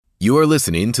You are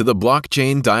listening to the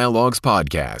Blockchain Dialogues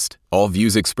podcast. All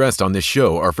views expressed on this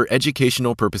show are for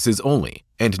educational purposes only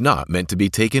and not meant to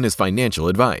be taken as financial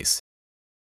advice.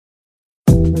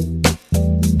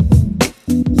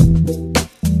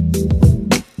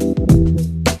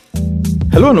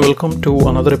 Hello and welcome to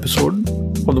another episode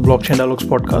of the Blockchain Dialogues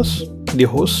podcast with your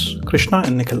hosts Krishna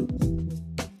and Nikhil.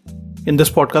 In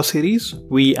this podcast series,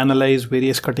 we analyze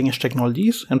various cutting-edge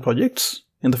technologies and projects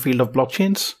in the field of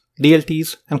blockchains,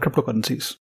 DLTs, and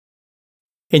cryptocurrencies.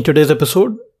 In today's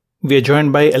episode, we are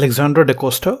joined by Alexandra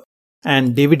Dacosta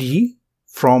and David Yee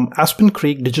from Aspen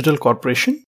Creek Digital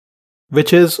Corporation,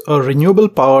 which is a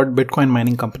renewable-powered Bitcoin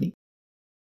mining company.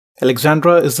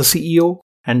 Alexandra is the CEO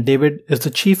and David is the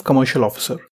Chief Commercial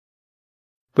Officer.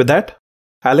 With that,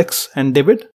 Alex and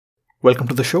David, welcome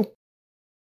to the show.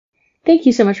 Thank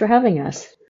you so much for having us.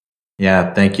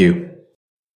 Yeah, thank you.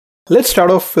 Let's start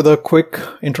off with a quick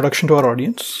introduction to our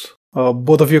audience.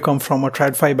 Both of you come from a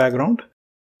TradFi background.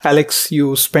 Alex,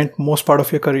 you spent most part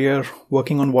of your career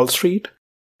working on Wall Street.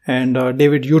 And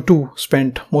David, you too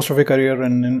spent most of your career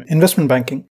in investment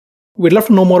banking. We'd love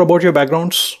to know more about your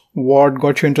backgrounds, what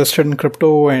got you interested in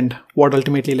crypto, and what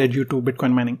ultimately led you to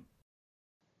Bitcoin mining.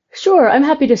 Sure, I'm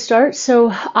happy to start. So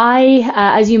I,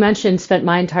 as you mentioned, spent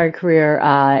my entire career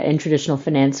in traditional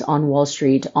finance on Wall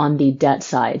Street on the debt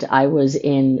side. I was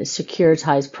in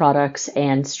securitized products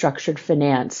and structured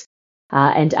finance.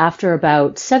 And after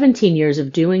about 17 years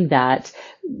of doing that,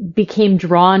 became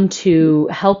drawn to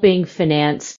helping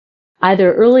finance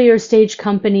either earlier stage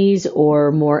companies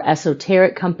or more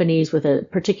esoteric companies with a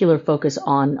particular focus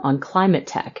on climate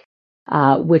tech.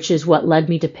 Which is what led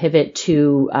me to pivot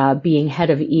to being head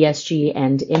of ESG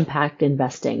and impact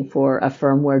investing for a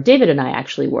firm where David and I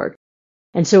actually work.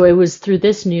 And so it was through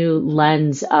this new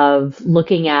lens of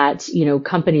looking at,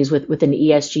 companies with an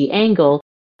ESG angle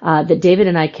that David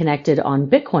and I connected on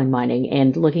Bitcoin mining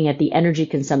and looking at the energy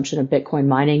consumption of Bitcoin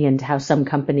mining and how some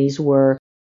companies were,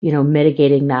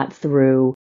 mitigating that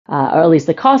through or at least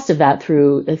the cost of that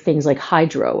through things like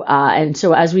hydro. And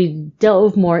so as we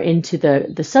delve more into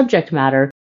the subject matter,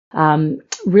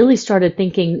 really started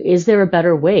thinking, is there a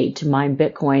better way to mine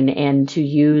Bitcoin and to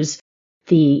use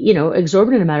the,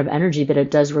 exorbitant amount of energy that it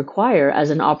does require as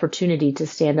an opportunity to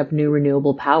stand up new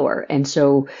renewable power? And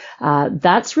so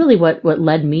that's really what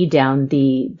led me down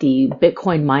the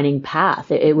Bitcoin mining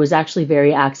path. It was actually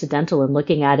very accidental in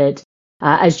looking at it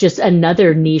as just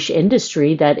another niche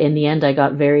industry that in the end I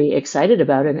got very excited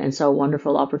about and saw a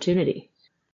wonderful opportunity.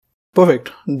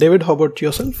 Perfect. David, how about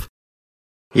yourself?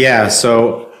 Yeah,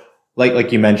 so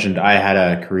like you mentioned, I had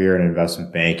a career in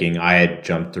investment banking. I had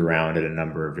jumped around at a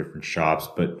number of different shops,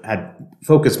 but had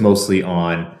focused mostly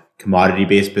on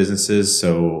commodity-based businesses,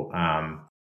 so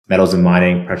metals and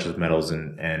mining, precious metals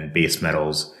and base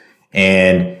metals.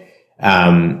 And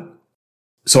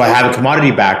so I have a commodity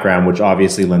background, which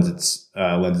obviously lends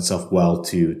itself well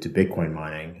to Bitcoin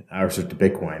mining, to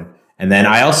Bitcoin. And then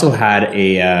I also had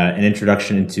an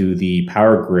introduction into the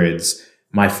power grids.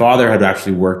 My father had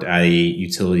actually worked at a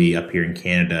utility up here in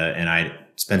Canada, and I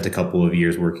spent a couple of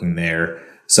years working there.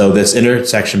 So this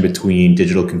intersection between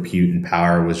digital compute and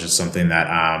power was just something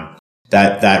that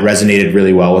that resonated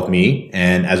really well with me.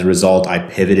 And as a result, I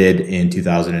pivoted in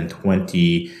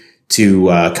 2020 to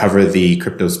cover the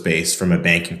crypto space from a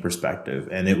banking perspective.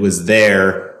 And it was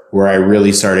there where I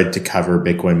really started to cover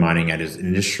Bitcoin mining as an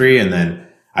industry. And then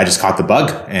I just caught the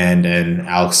bug. And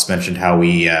Alex mentioned how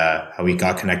we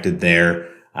got connected there.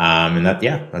 And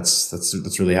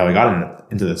that's really how I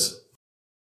got into this.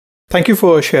 Thank you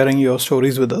for sharing your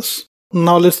stories with us.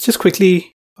 Now let's just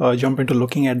quickly jump into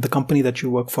looking at the company that you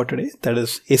work for today, that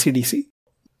is Acdc.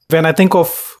 When I think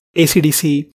of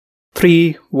Acdc,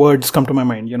 three words come to my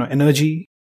mind, energy,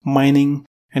 mining,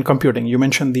 and computing. You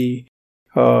mentioned the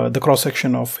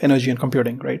cross-section of energy and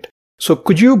computing, right? So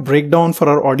could you break down for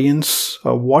our audience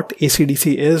what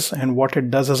Acdc is and what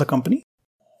it does as a company?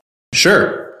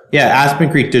 Sure. Yeah, Aspen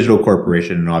Creek Digital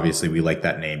Corporation, and obviously we like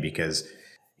that name because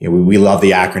we love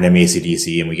the acronym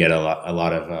Acdc, and we get a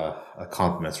lot of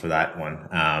compliments for that one.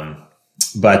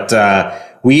 But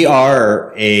we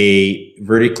are a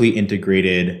vertically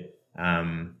integrated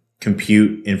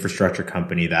compute infrastructure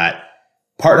company that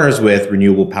partners with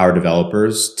renewable power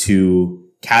developers to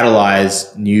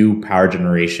catalyze new power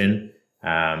generation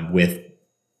with,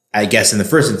 I guess in the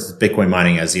first instance, Bitcoin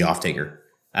mining as the off-taker.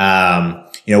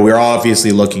 We're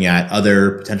obviously looking at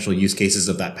other potential use cases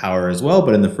of that power as well,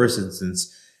 but in the first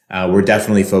instance, we're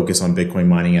definitely focused on Bitcoin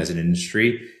mining as an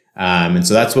industry. And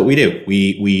so that's what we do.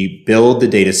 We build the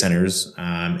data centers,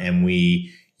 and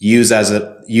we use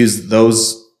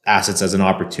those assets as an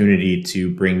opportunity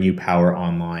to bring new power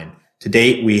online. To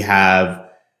date, we have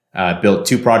built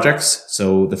 2 projects.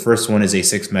 So the first one is a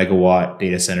 6 megawatt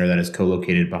data center that is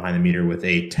co-located behind the meter with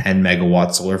a 10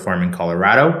 megawatt solar farm in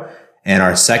Colorado. And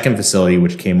our second facility,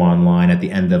 which came online at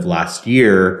the end of last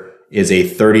year, is a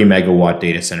 30 megawatt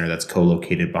data center that's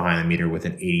co-located behind the meter with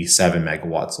an 87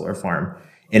 megawatt solar farm.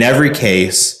 In every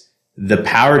case, the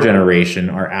power generation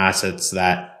are assets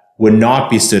that would not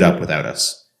be stood up without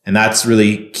us. And that's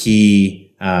really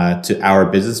key to our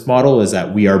business model, is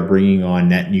that we are bringing on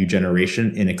net new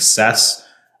generation in excess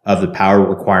of the power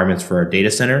requirements for our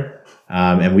data center.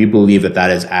 And we believe that that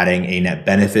is adding a net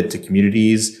benefit to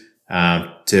communities,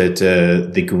 to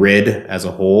the grid as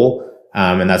a whole.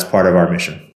 And that's part of our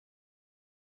mission.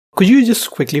 Could you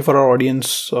just quickly for our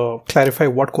audience clarify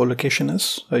what co-location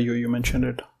is? You mentioned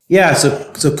it. Yeah.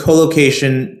 So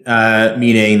co-location,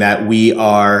 meaning that we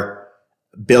are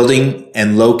building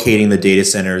and locating the data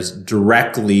centers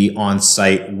directly on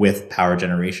site with power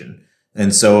generation.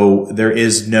 And so there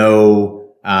is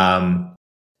no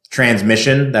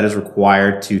transmission that is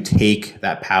required to take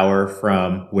that power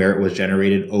from where it was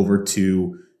generated over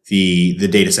to the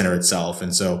data center itself.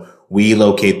 And so we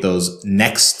locate those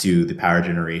next to the power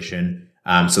generation.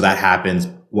 So that happens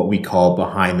what we call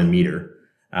behind the meter.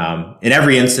 In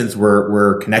every instance,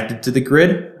 we're connected to the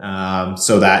grid,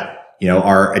 so that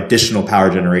our additional power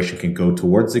generation can go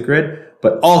towards the grid,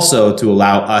 but also to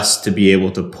allow us to be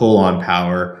able to pull on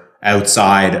power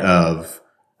outside of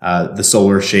the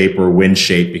solar shape or wind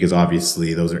shape, because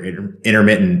obviously those are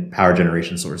intermittent power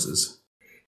generation sources.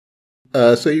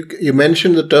 So you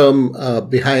mentioned the term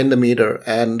behind the meter,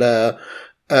 and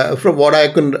from what I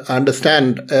can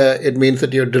understand, it means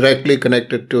that you're directly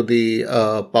connected to the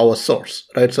power source,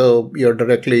 right? So you're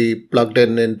directly plugged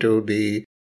into the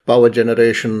power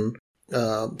generation,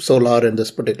 solar in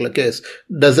this particular case.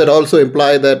 Does it also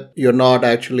imply that you're not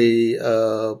actually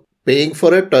paying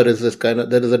for it, or is this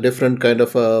there is a different kind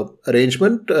of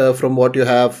arrangement from what you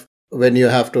have when you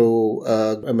have to,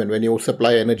 when you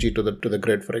supply energy to the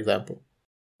grid, for example?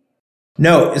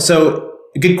 No. So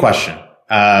good question.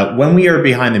 When we are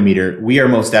behind the meter, we are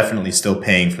most definitely still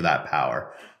paying for that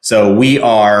power. So we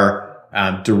are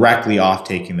directly off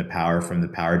taking the power from the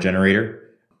power generator.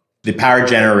 The power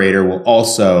generator will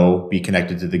also be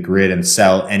connected to the grid and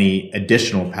sell any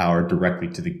additional power directly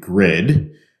to the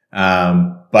grid.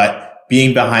 But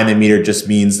being behind the meter just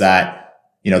means that,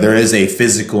 there is a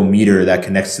physical meter that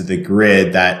connects to the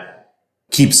grid that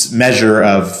keeps measure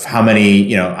of how many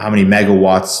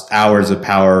megawatts hours of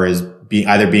power is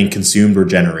either being consumed or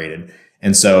generated.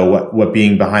 And so what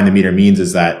being behind the meter means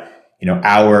is that,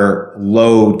 our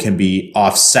load can be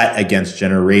offset against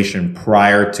generation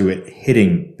prior to it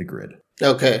hitting the grid.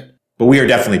 Okay. But we are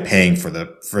definitely paying for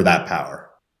that power.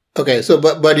 Okay. So,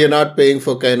 but you're not paying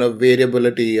for kind of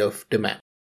variability of demand.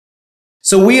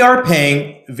 So we are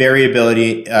paying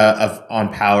variability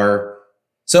on power.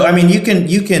 So you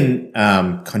can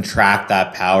contract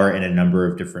that power in a number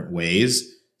of different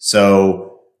ways.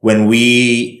 So when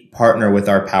we partner with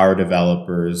our power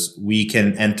developers, we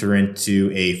can enter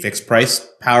into a fixed price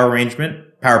power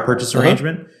purchase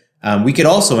arrangement. We could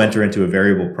also enter into a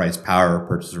variable price power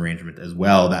purchase arrangement as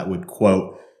well that would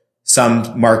quote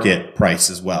some market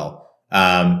price as well.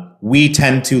 We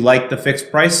tend to like the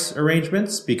fixed price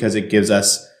arrangements because it gives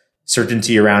us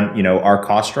certainty around, our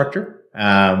cost structure.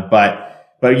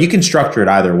 But you can structure it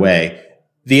either way.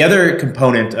 The other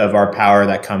component of our power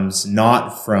that comes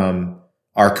not from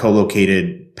our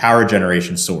co-located power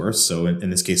generation source, so in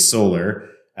this case, solar,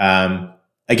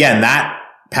 again, that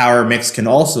power mix can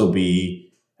also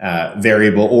be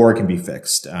variable or it can be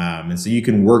fixed. And so you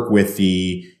can work with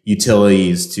the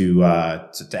utilities to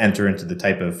enter into the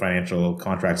type of financial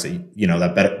contracts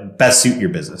that, that best suit your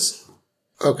business.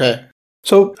 Okay.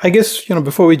 So I guess,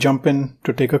 before we jump in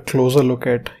to take a closer look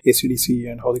at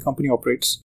Acdc and how the company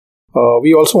operates,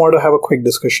 we also want to have a quick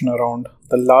discussion around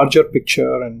the larger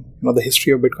picture and the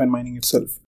history of Bitcoin mining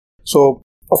itself. So,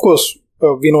 of course,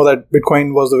 we know that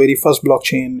Bitcoin was the very first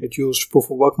blockchain. It used proof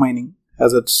of work mining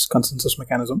as its consensus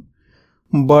mechanism.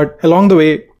 But along the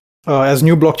way, as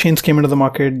new blockchains came into the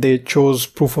market, they chose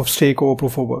proof of stake over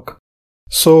proof of work.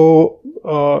 So,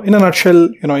 in a nutshell,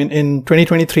 in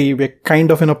 2023, we're kind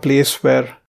of in a place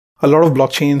where a lot of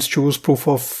blockchains choose proof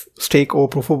of stake over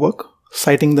proof of work,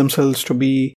 citing themselves to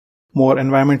be more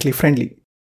environmentally friendly,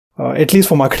 at least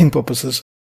for marketing purposes.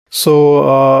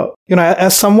 So,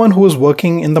 as someone who is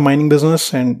working in the mining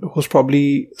business and who's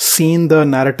probably seen the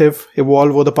narrative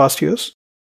evolve over the past years,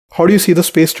 how do you see the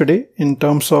space today in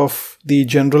terms of the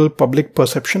general public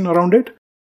perception around it?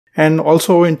 And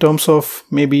also in terms of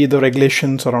maybe the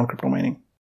regulations around crypto mining?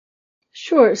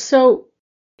 Sure. So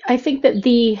I think that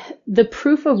the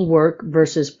proof of work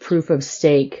versus proof of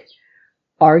stake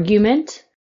argument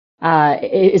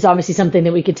is obviously something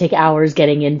that we could take hours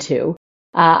getting into.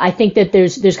 I think that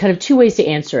there's kind of two ways to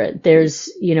answer it. There's,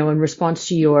 in response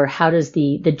to your how does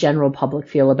the general public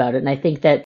feel about it? And I think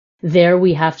that there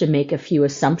we have to make a few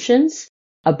assumptions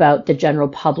about the general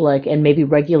public and maybe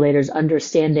regulators'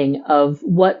 understanding of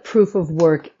what proof of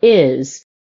work is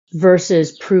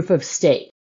versus proof of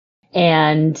stake.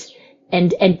 And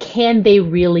can they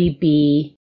really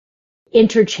be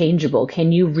interchangeable?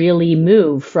 Can you really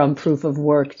move from proof of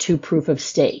work to proof of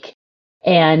stake?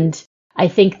 And I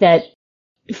think that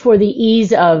for the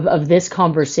ease of this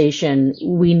conversation,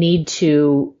 we need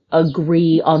to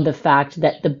agree on the fact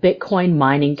that the Bitcoin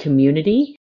mining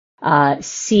community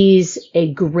sees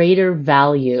a greater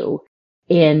value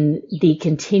in the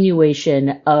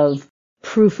continuation of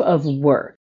proof of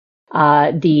work,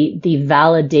 the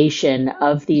validation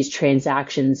of these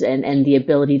transactions and the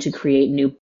ability to create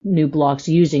new blocks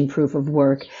using proof of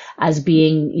work as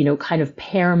being, kind of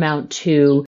paramount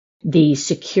to the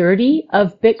security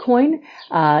of Bitcoin,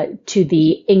 to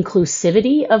the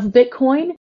inclusivity of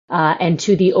Bitcoin, and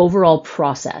to the overall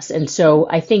process. And so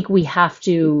I think we have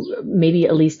to maybe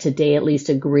at least today,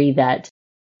 agree that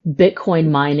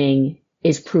Bitcoin mining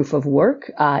is proof of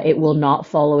work. It will not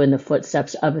follow in the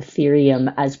footsteps of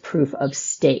Ethereum as proof of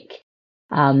stake.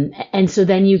 And so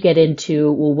then you get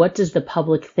into, well, what does the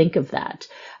public think of that?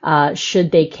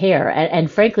 Should they care? And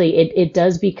frankly, it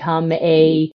does become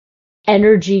a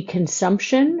energy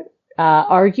consumption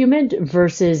argument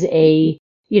versus a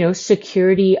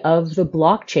security of the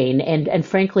blockchain and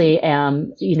frankly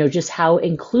just how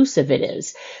inclusive it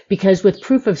is, because with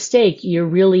proof of stake you're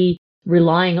really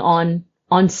relying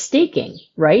on staking,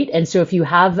 right? And so if you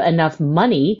have enough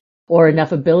money or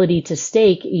enough ability to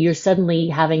stake, you're suddenly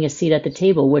having a seat at the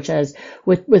table, which as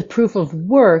with proof of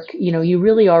work, you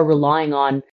really are relying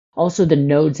on also the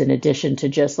nodes in addition to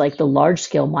just like the large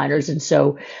scale miners. And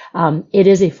so it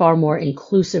is a far more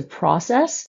inclusive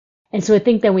process. And so I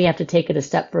think then we have to take it a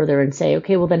step further and say,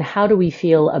 okay, well then how do we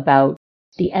feel about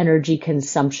the energy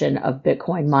consumption of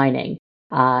Bitcoin mining?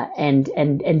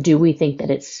 And do we think that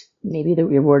it's maybe the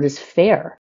reward is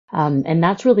fair? And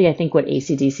that's really, I think, what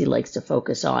ACDC likes to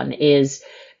focus on is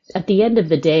at the end of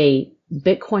the day,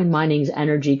 Bitcoin mining's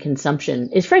energy consumption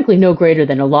is frankly no greater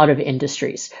than a lot of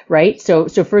industries, right? So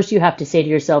first you have to say to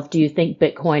yourself, do you think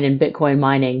Bitcoin and Bitcoin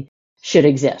mining should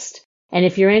exist? And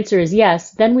if your answer is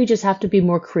yes, then we just have to be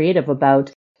more creative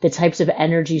about the types of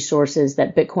energy sources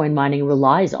that Bitcoin mining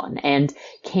relies on. And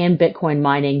can Bitcoin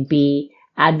mining be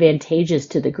advantageous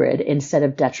to the grid instead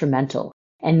of detrimental?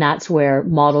 And that's where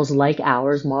models like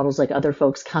ours, models like other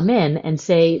folks come in and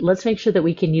say, let's make sure that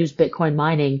we can use Bitcoin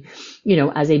mining,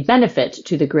 as a benefit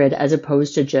to the grid as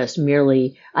opposed to just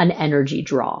merely an energy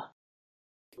draw.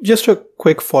 Just a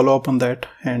quick follow-up on that.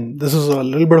 And this is a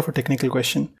little bit of a technical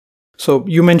question. So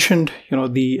you mentioned,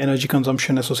 the energy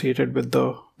consumption associated with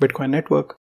the Bitcoin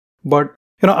network. But,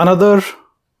 another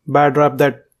bad rap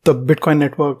that the Bitcoin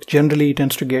network generally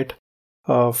tends to get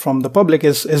from the public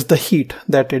is the heat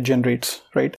that it generates,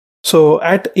 right? So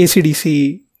at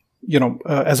ACDC,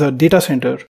 as a data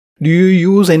center, do you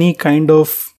use any kind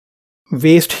of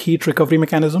waste heat recovery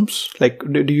mechanisms? Like,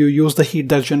 do you use the heat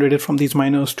that's generated from these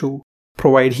miners to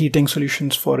provide heating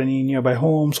solutions for any nearby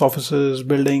homes, offices,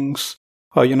 buildings,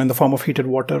 in the form of heated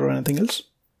water or anything else?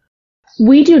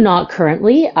 We do not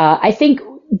currently. I think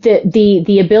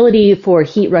the ability for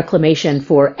heat reclamation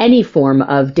for any form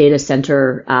of data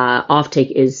center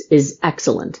offtake is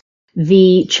excellent.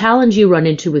 The challenge you run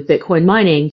into with Bitcoin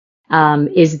mining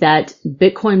is that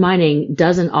Bitcoin mining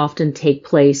doesn't often take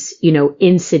place,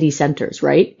 in city centers,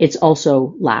 right? It's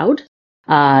also loud.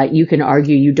 You can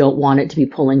argue you don't want it to be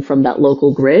pulling from that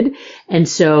local grid. And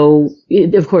so,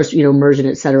 of course, immersion,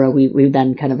 et cetera, we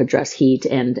then kind of address heat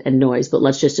and noise, but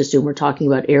let's just assume we're talking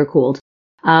about air cooled.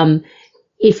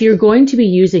 If you're going to be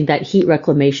using that heat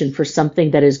reclamation for something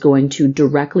that is going to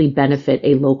directly benefit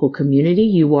a local community,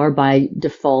 you are by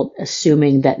default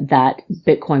assuming that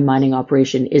Bitcoin mining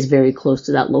operation is very close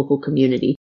to that local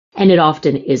community. And it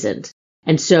often isn't.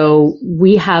 And so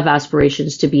we have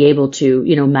aspirations to be able to,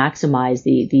 maximize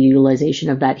the utilization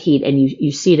of that heat. And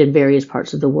you see it in various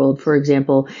parts of the world. For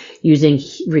example, using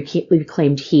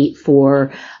reclaimed heat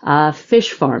for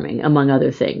fish farming, among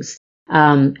other things.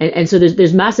 And so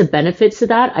there's massive benefits to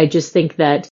that. I just think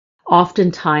that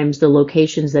oftentimes the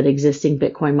locations that existing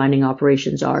Bitcoin mining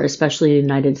operations are, especially in the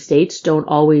United States, don't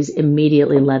always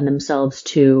immediately lend themselves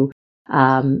to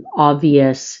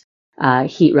obvious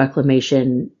heat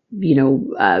reclamation,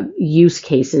 use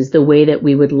cases the way that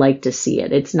we would like to see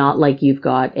it. It's not like you've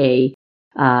got a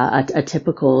a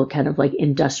typical kind of like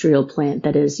industrial plant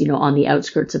that is, on the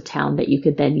outskirts of town that you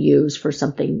could then use for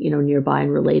something, nearby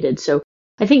and related. So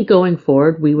I think going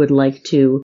forward, we would like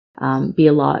to be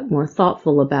a lot more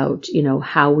thoughtful about,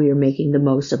 how we are making the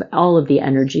most of all of the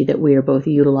energy that we are both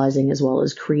utilizing as well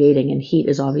as creating. And heat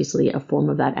is obviously a form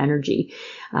of that energy.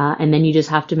 And then you just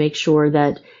have to make sure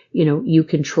that, you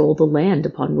control the land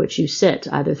upon which you sit,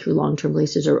 either through long-term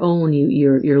leases or own.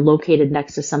 You're located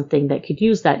next to something that could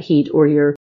use that heat, or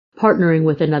you're partnering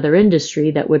with another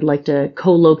industry that would like to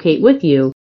co-locate with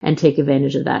you and take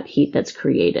advantage of that heat that's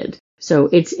created. So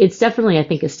it's definitely, I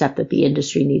think, a step that the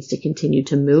industry needs to continue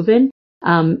to move in,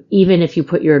 even if you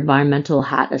put your environmental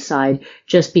hat aside,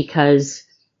 just because,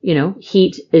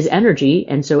 heat is energy.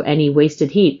 And so any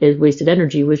wasted heat is wasted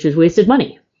energy, which is wasted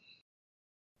money.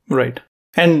 Right.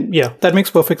 And yeah, that makes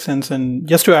perfect sense. And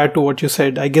just to add to what you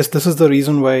said, I guess this is the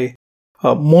reason why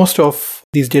most of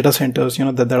these data centers,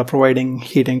 that are providing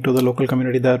heating to the local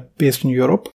community, they're based in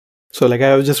Europe. So like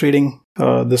I was just reading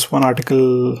this one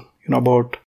article,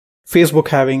 about Facebook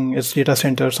having its data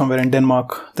center somewhere in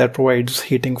Denmark that provides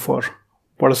heating for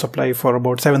water supply for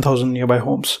about 7,000 nearby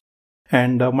homes.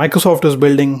 And Microsoft is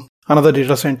building another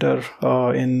data center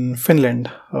in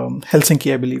Finland,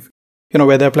 Helsinki, I believe,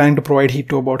 where they're planning to provide heat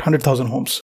to about 100,000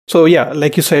 homes. So yeah,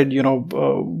 like you said,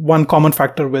 one common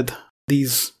factor with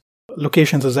these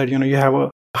locations is that, you have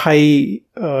a high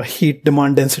heat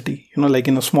demand density, like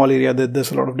in a small area that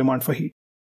there's a lot of demand for heat.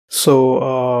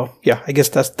 So yeah, I guess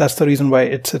that's the reason why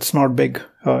it's not big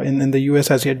in the US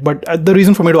as yet. But the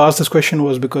reason for me to ask this question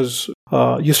was because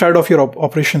you started off your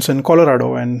operations in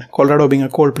Colorado, and Colorado being a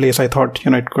cold place, I thought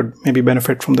it could maybe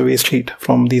benefit from the waste heat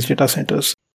from these data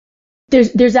centers.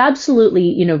 There's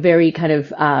absolutely, very kind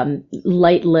of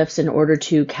light lifts in order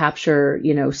to capture,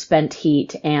 spent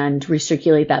heat and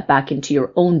recirculate that back into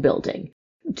your own building,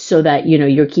 so that,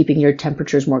 you're keeping your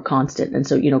temperatures more constant. And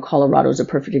so, Colorado is a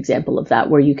perfect example of that,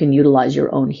 where you can utilize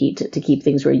your own heat to keep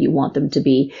things where you want them to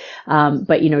be.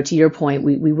 But, to your point,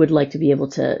 we would like to be able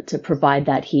to provide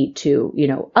that heat to,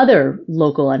 other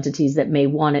local entities that may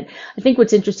want it. I think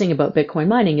what's interesting about Bitcoin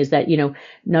mining is that,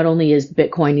 not only is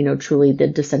Bitcoin, truly the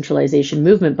decentralization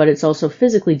movement, but it's also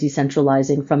physically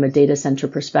decentralizing from a data center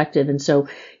perspective. And so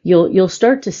you'll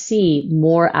start to see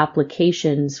more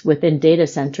applications within data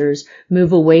centers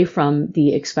move away from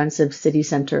the expensive city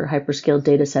center hyperscale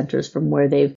data centers from where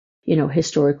they've,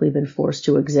 historically been forced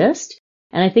to exist.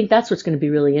 And I think that's what's going to be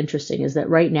really interesting, is that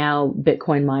right now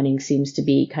Bitcoin mining seems to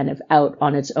be kind of out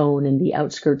on its own in the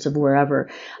outskirts of wherever.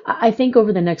 I think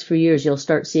over the next few years, you'll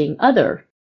start seeing other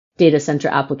data center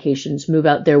applications move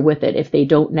out there with it, if they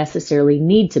don't necessarily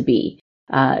need to be,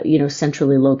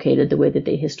 centrally located the way that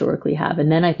they historically have.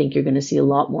 And then I think you're going to see a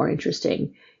lot more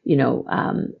interesting,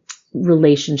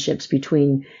 relationships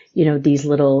between, these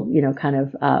little, kind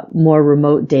of more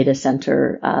remote data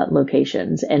center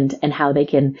locations, and how they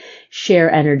can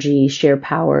share energy, share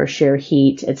power, share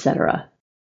heat, etc.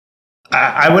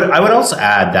 I would also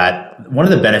add that one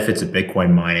of the benefits of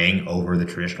Bitcoin mining over the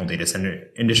traditional data center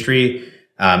industry,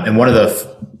 and one of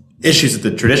the issues that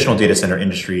the traditional data center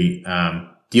industry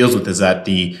deals with, is that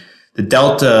the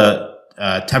delta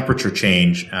temperature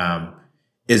change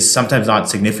is sometimes not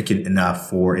significant enough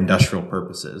for industrial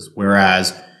purposes,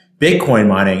 whereas Bitcoin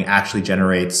mining actually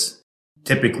generates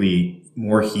typically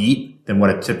more heat than what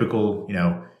a typical,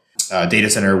 data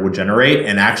center would generate,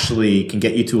 and actually can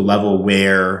get you to a level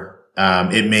where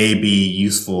it may be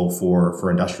useful for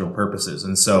industrial purposes.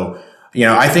 And so,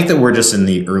 I think that we're just in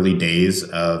the early days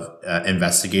of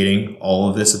investigating all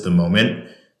of this at the moment.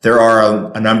 There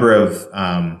are a number of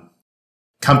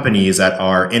companies that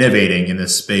are innovating in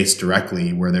this space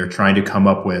directly, where they're trying to come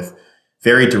up with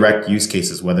very direct use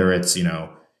cases, whether it's,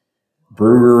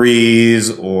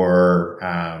 breweries or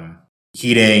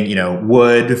heating,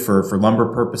 wood for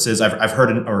lumber purposes. I've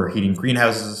heard, or heating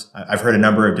greenhouses. I've heard a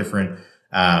number of different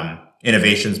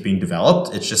innovations being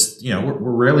developed. It's just, we're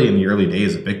really in the early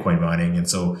days of Bitcoin mining. And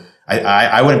so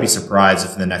I wouldn't be surprised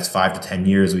if in the next 5 to 10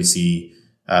 years we see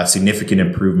significant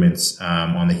improvements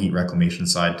on the heat reclamation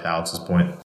side, to Alex's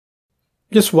point.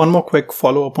 Just one more quick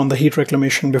follow-up on the heat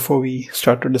reclamation before we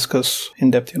start to discuss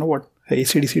in depth, what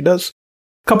Acdc does.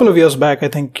 A couple of years back, I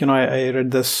think, I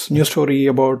read this news story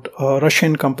about a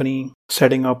Russian company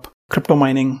setting up crypto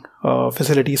mining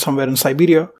facility somewhere in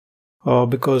Siberia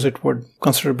because it would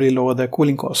considerably lower their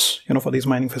cooling costs, for these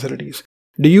mining facilities.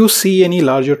 Do you see any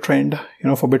larger trend,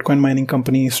 for Bitcoin mining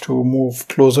companies to move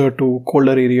closer to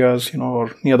colder areas,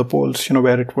 or near the poles,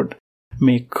 where it would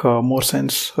make more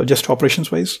sense, just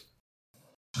operations-wise?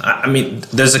 I mean,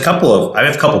 I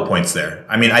have a couple points there.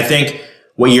 I mean, I think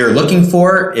what you're looking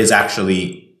for is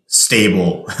actually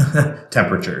stable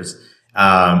temperatures.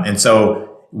 And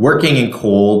so working in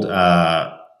cold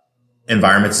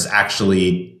environments is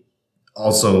actually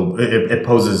also, it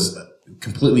poses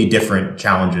completely different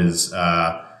challenges to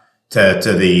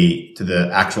the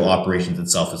actual operations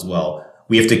itself as well.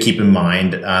 We have to keep in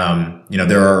mind,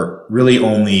 there are really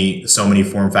only so many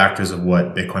form factors of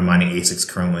what Bitcoin mining ASICs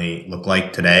currently look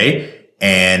like today.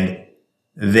 And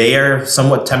they are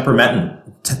somewhat temperamental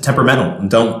and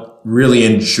don't really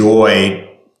enjoy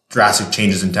drastic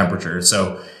changes in temperature.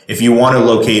 So if you want to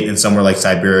locate in somewhere like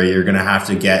Siberia, you're going to have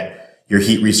to get your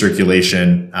heat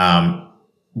recirculation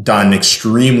done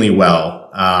extremely well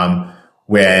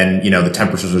when the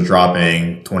temperatures are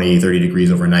dropping 20, 30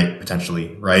 degrees overnight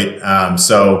potentially, right?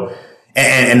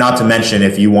 And not to mention,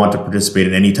 if you want to participate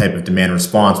in any type of demand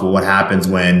response, well, what happens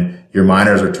when your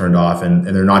miners are turned off and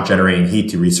they're not generating heat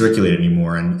to recirculate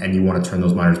anymore, and you want to turn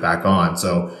those miners back on?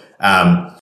 So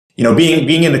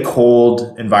being in a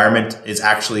cold environment is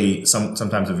actually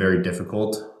sometimes a very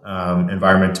difficult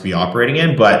environment to be operating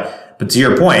in. But to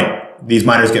your point, these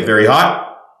miners get very hot.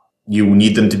 You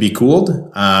need them to be cooled.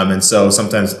 And so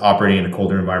sometimes operating in a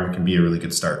colder environment can be a really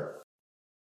good start.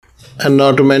 And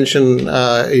not to mention,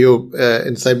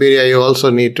 in Siberia, you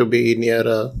also need to be near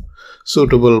a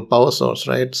suitable power source,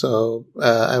 right? So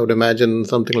I would imagine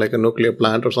something like a nuclear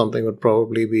plant or something would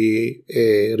probably be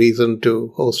a reason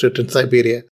to host it in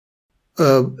Siberia.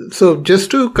 So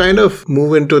just to kind of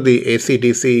move into the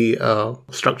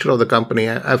ACDC structure of the company,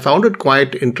 I found it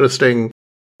quite interesting.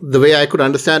 The way I could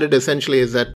understand it essentially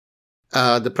is that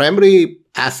the primary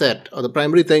asset or the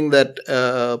primary thing that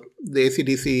the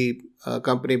ACDC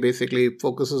company basically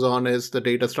focuses on is the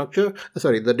data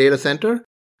center.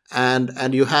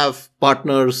 And you have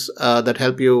partners that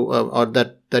help you or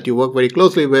that you work very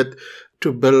closely with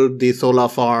to build the solar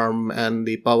farm and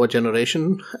the power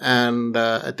generation. And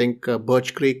I think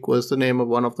Birch Creek was the name of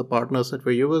one of the partners that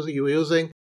you were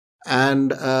using.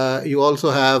 And you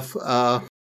also have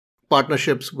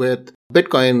partnerships with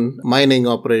Bitcoin mining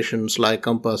operations like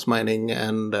Compass Mining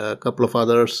and a couple of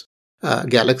others.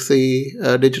 Galaxy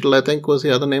Digital, I think, was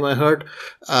the other name I heard,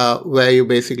 where you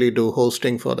basically do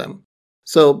hosting for them.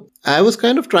 So I was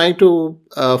kind of trying to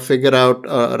figure out,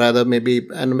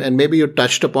 maybe you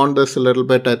touched upon this a little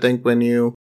bit, I think, when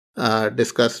you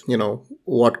discussed,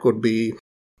 what could be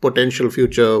potential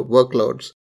future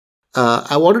workloads.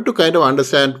 I wanted to kind of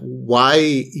understand why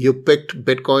you picked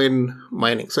Bitcoin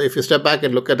mining. So if you step back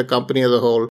and look at the company as a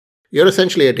whole, you're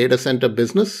essentially a data center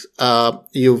business.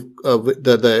 The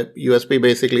USP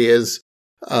basically is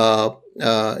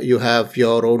you have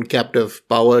your own captive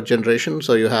power generation.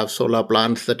 So you have solar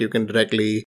plants that you can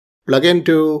directly plug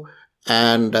into.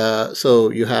 And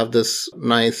so you have this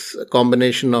nice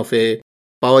combination of a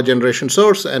power generation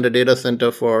source and a data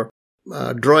center for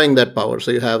drawing that power.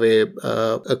 So you have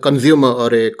a consumer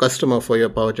or a customer for your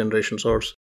power generation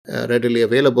source readily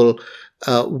available.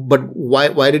 But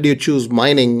why did you choose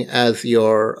mining as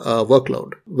your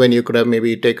workload when you could have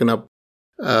maybe taken up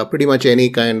pretty much any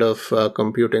kind of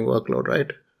computing workload,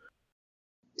 right?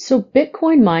 So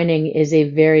Bitcoin mining is a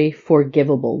very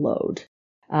forgivable load.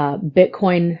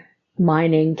 Bitcoin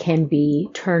mining can be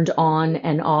turned on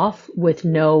and off with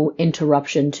no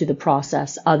interruption to the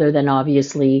process other than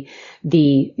obviously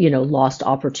the, lost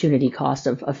opportunity cost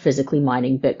of physically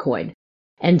mining Bitcoin.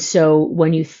 And so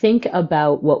when you think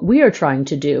about what we are trying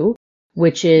to do,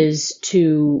 which is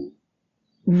to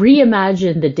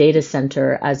reimagine the data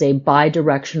center as a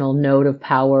bidirectional node of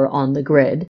power on the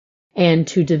grid and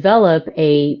to develop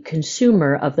a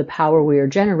consumer of the power we are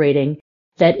generating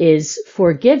that is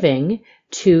forgiving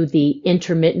to the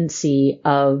intermittency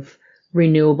of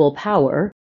renewable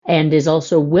power and is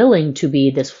also willing to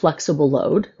be this flexible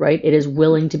load, right? It is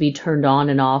willing to be turned on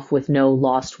and off with no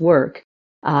lost work.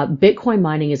 Bitcoin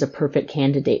mining is a perfect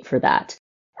candidate for that.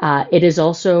 It is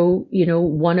also,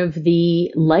 one of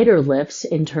the lighter lifts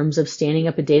in terms of standing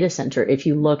up a data center. If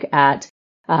you look at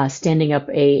standing up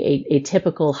a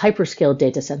typical hyperscale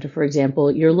data center, for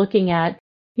example, you're looking at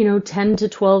 $10 to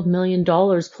 $12 million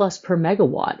plus per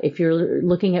megawatt. If you're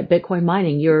looking at Bitcoin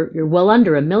mining, you're well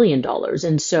under $1 million.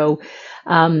 And so,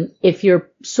 if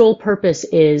your sole purpose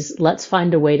is let's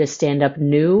find a way to stand up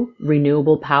new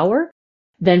renewable power,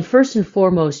 then first and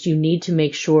foremost, you need to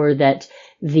make sure that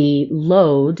the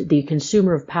load, the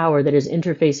consumer of power that is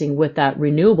interfacing with that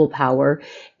renewable power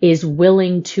is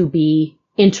willing to be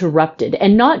interrupted.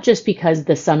 And not just because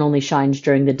the sun only shines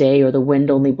during the day or the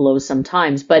wind only blows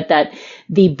sometimes, but that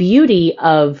the beauty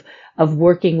of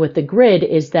working with the grid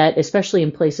is that, especially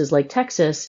in places like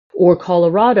Texas or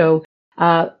Colorado,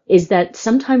 is that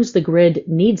sometimes the grid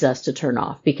needs us to turn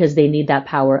off because they need that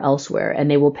power elsewhere and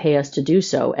they will pay us to do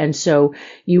so. And so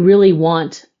you really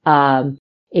want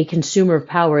a consumer of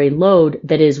power, a load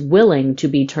that is willing to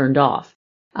be turned off.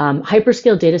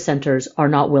 Hyperscale data centers are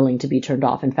not willing to be turned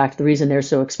off. In fact, the reason they're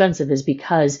so expensive is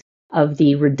because of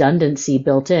the redundancy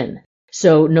built in.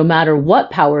 So no matter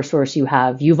what power source you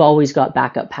have, you've always got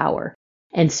backup power.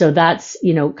 And so that's,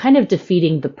 kind of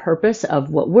defeating the purpose of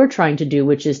what we're trying to do,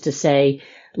 which is to say,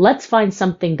 let's find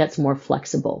something that's more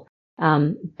flexible.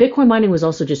 Bitcoin mining was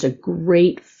also just a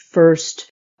great first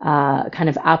kind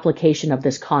of application of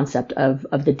this concept of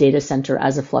the data center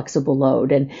as a flexible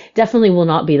load, and definitely will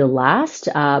not be the last,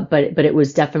 but it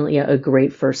was definitely a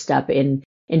great first step in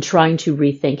trying to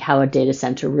rethink how a data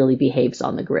center really behaves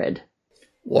on the grid.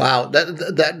 Wow,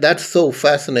 that's so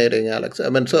fascinating, Alex. I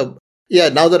mean, so yeah,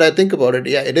 now that I think about it,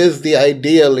 yeah, it is the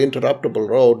ideal interruptible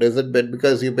load, is it? But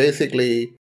because you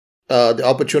basically the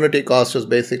opportunity cost is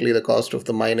basically the cost of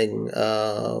the mining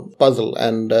puzzle.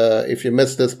 And if you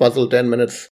miss this puzzle 10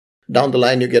 minutes down the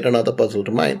line, you get another puzzle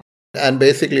to mine. And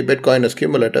basically, Bitcoin is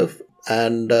cumulative.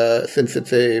 And since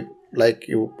it's like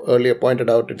you earlier pointed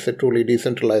out, it's a truly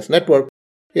decentralized network,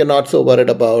 you're not so worried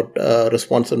about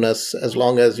responsiveness. As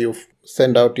long as you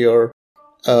send out your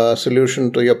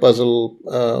solution to your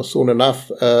puzzle soon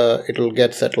enough, it'll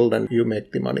get settled and you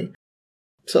make the money.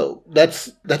 So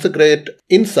that's a great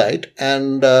insight.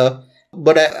 And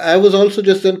but I was also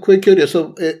just then quite curious.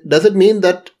 So does it mean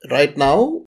that right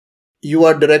now you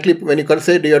are directly, when you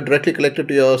say you're directly connected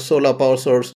to your solar power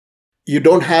source, you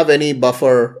don't have any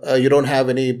buffer, you don't have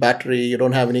any battery, you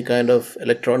don't have any kind of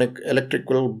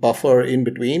electrical buffer in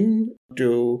between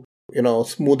to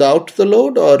smooth out the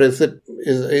load? Or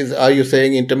are you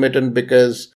saying intermittent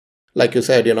because, like you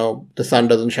said, the sun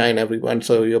doesn't shine everyone,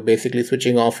 so you're basically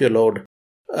switching off your load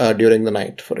during the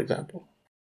night, for example?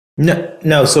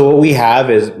 No. So what we have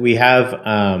is we have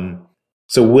the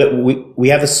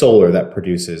solar that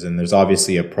produces, and there's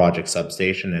obviously a project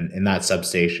substation, and in that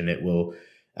substation it will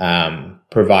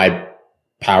provide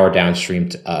power downstream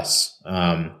to us.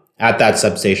 At that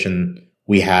substation,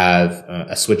 we have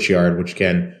a switch yard which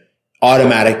can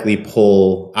automatically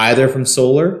pull either from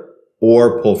solar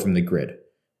or pull from the grid.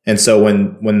 And so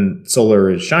when solar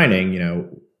is shining,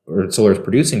 or solar is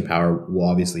producing power, we'll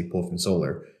obviously pull from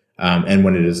solar. And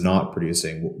when it is not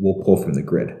producing, we'll pull from the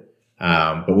grid.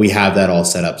 But we have that all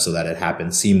set up so that it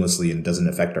happens seamlessly and doesn't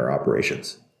affect our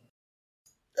operations.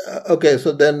 Okay,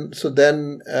 so then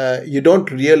you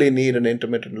don't really need an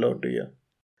intermittent load, do you?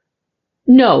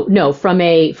 No. From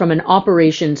an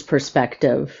operations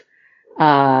perspective,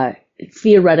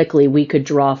 theoretically, we could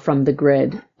draw from the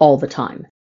grid all the time.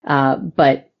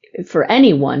 But for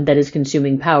anyone that is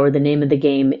consuming power, the name of the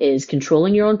game is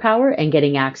controlling your own power and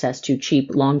getting access to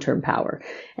cheap long-term power.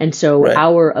 And so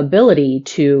our ability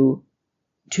to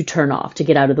turn off, to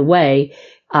get out of the way,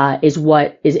 is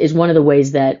one of the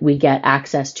ways that we get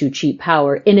access to cheap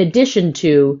power, in addition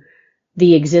to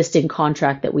the existing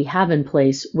contract that we have in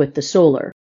place with the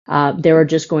solar. There are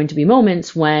just going to be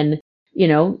moments when,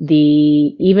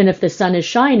 even if the sun is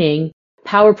shining,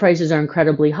 power prices are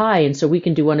incredibly high. And so we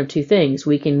can do one of two things.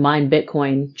 We can mine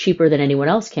Bitcoin cheaper than anyone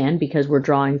else can because we're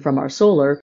drawing from our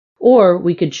solar, or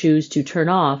we could choose to turn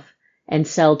off and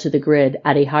sell to the grid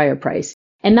at a higher price.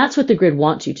 And that's what the grid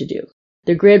wants you to do.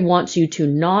 The grid wants you to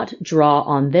not draw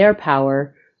on their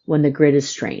power when the grid is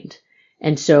strained.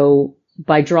 And so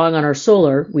by drawing on our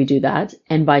solar, we do that.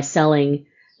 And by selling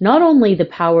not only the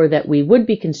power that we would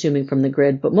be consuming from the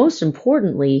grid, but most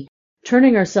importantly,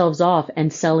 turning ourselves off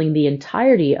and selling the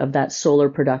entirety of that solar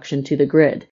production to the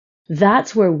grid.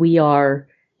 That's where we are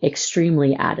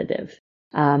extremely additive.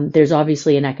 There's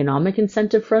obviously an economic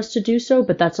incentive for us to do so,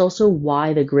 but that's also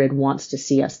why the grid wants to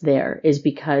see us there, is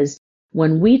because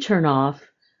when we turn off,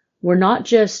 we're not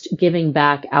just giving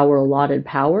back our allotted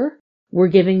power, we're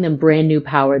giving them brand new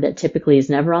power that typically is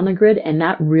never on the grid, and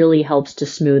that really helps to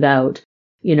smooth out,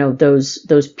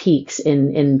 those peaks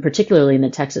in particularly in the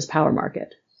Texas power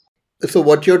market. So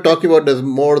what you're talking about is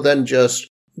more than just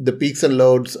the peaks and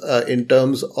loads in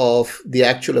terms of the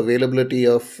actual availability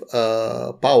of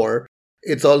power.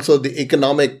 It's also the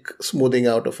economic smoothing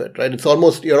out of it, right?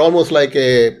 You're almost like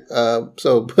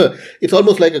it's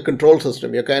almost like a control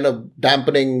system. You're kind of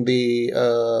dampening the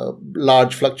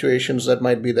large fluctuations that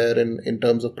might be there in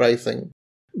terms of pricing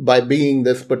by being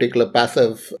this particular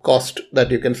passive cost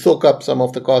that you can soak up some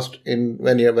of the cost in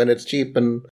when it's cheap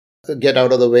and get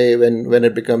out of the way when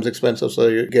it becomes expensive, so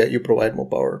you provide more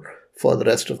power for the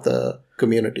rest of the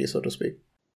community, so to speak.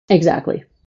 Exactly.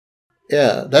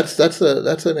 Yeah, that's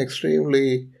an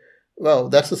extremely Wow,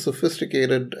 that's a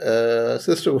sophisticated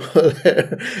system.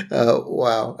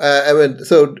 Wow.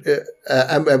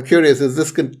 I'm curious. Is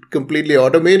this completely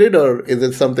automated, or is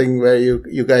it something where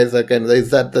you guys are is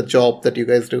that the job that you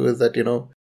guys do? Is that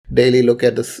daily look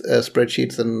at the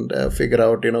spreadsheets and figure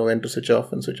out when to switch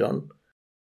off and switch on?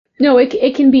 No,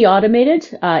 it can be automated.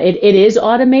 It is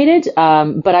automated,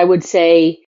 but I would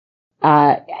say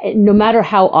no matter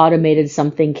how automated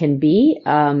something can be,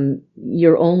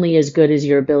 you're only as good as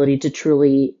your ability to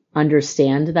truly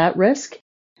understand that risk.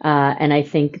 And I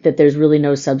think that there's really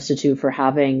no substitute for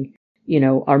having,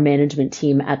 our management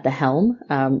team at the helm,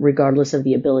 regardless of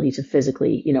the ability to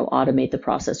physically, automate the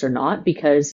process or not,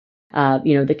 because,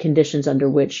 the conditions under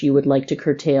which you would like to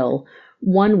curtail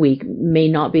 1 week may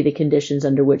not be the conditions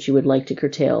under which you would like to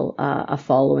curtail a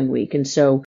following week. And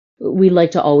so we like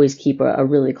to always keep a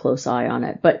really close eye on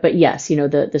it. But yes,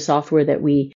 the software that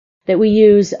we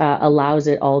use allows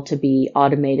it all to be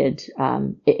automated,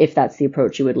 if that's the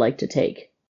approach you would like to take.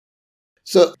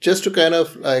 So just to kind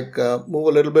of move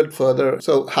a little bit further,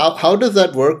 so how does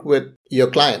that work with your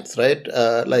clients, right?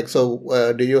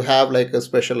 Do you have a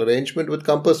special arrangement with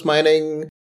Compass Mining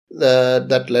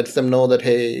that lets them know that,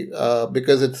 hey,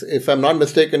 because if I'm not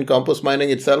mistaken, Compass Mining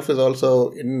itself is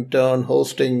also in turn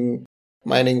hosting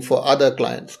mining for other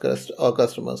clients or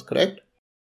customers, correct?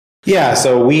 Yeah,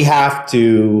 so we have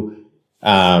to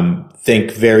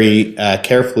think very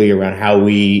carefully around how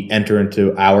we enter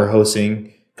into our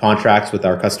hosting contracts with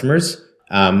our customers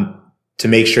to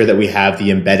make sure that we have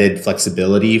the embedded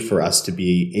flexibility for us to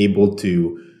be able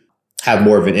to have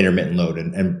more of an intermittent load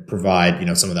and provide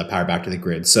some of that power back to the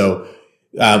grid. So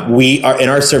we are in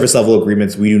our service level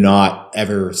agreements. We do not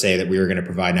ever say that we are going to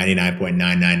provide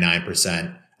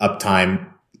 99.999% uptime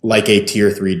like a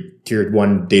tier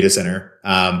 1 data center.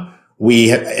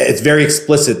 It's very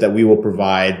explicit that we will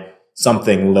provide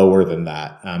something lower than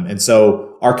that. And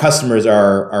so our customers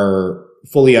are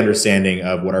fully understanding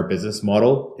of what our business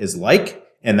model is like.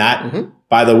 And that,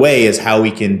 by the way, is how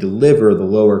we can deliver the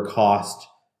lower cost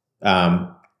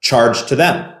charge to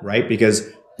them, right? Because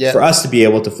for us to be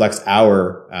able to flex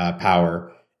our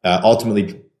power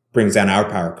ultimately brings down our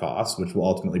power costs, which will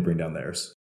ultimately bring down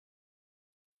theirs.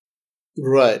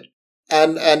 Right.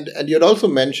 And you'd also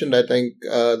mentioned, I think,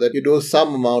 that you do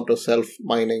some amount of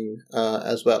self-mining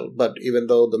as well. But even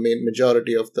though the main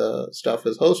majority of the stuff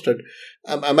is hosted,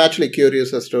 I'm actually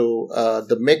curious as to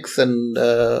the mix and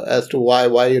as to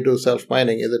why you do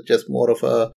self-mining. Is it just more of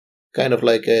a kind of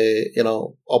like a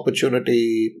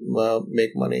opportunity,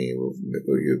 make money?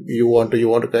 You want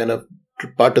to kind of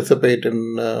participate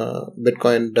in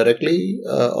Bitcoin directly,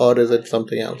 or is it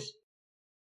something else?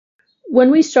 When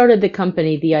we started the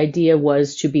company, the idea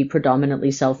was to be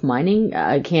predominantly self-mining,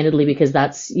 candidly, because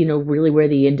that's, really where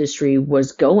the industry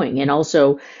was going. And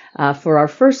also for our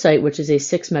first site, which is a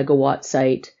 6 megawatt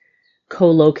site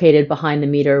co-located behind the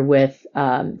meter with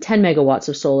 10 megawatts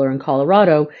of solar in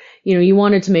Colorado, you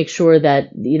wanted to make sure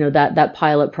that, that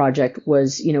pilot project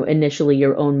was, initially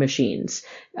your own machines,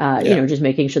 just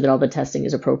making sure that all the testing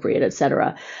is appropriate, et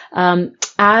cetera.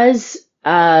 As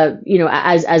our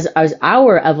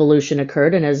evolution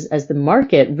occurred and as the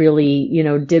market really,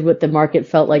 did what the market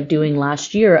felt like doing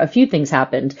last year, a few things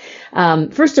happened.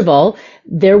 First of all,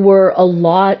 there were a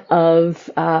lot of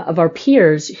our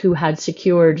peers who had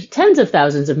secured tens of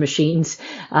thousands of machines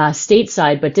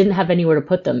stateside, but didn't have anywhere to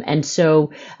put them. And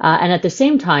so, and at the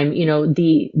same time,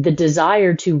 the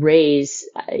desire to raise,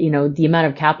 the amount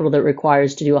of capital that it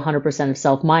requires to do 100% of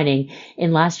self-mining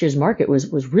in last year's market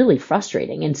was really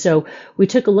frustrating. And so we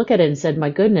took a look at it and said, my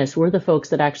goodness, we're the folks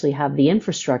that actually have the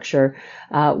infrastructure.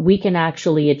 We can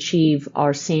actually achieve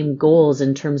our same goals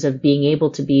in terms of being able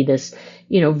to be this,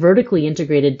 vertically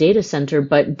integrated data center,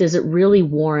 but does it really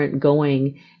warrant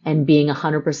going and being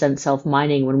 100%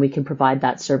 self-mining when we can provide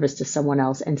that service to someone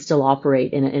else and still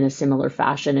operate in a similar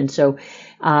fashion? And so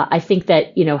I think that,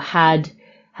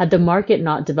 had the market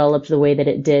not developed the way that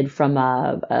it did from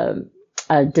a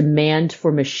demand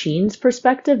for machines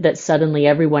perspective, that suddenly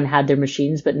everyone had their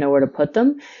machines but nowhere to put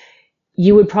them,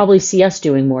 you would probably see us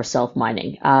doing more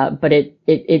self-mining. But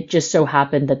it just so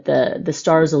happened that the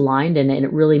stars aligned and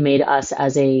it really made us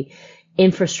as a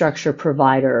infrastructure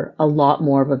provider a lot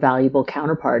more of a valuable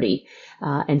counterparty.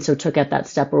 And so took at that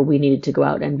step where we needed to go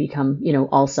out and become,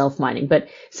 all self-mining. But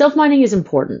self-mining is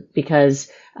important because,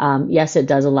 yes, it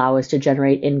does allow us to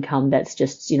generate income that's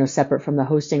just, separate from the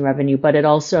hosting revenue, but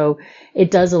it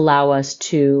does allow us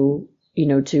to,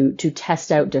 to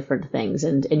test out different things.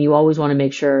 And you always want to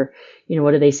make sure,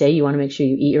 what do they say? You want to make sure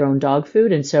you eat your own dog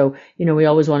food. And so, we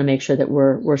always want to make sure that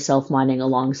we're self-mining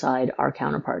alongside our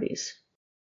counterparties.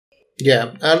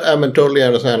 Yeah, and I mean, totally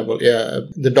understandable. Yeah,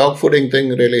 the dog fooding thing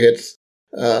really hits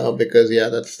because yeah,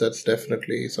 that's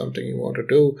definitely something you want to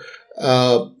do.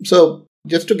 So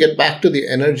just to get back to the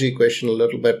energy question a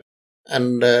little bit,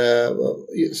 and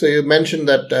so you mentioned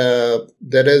that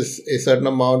there is a certain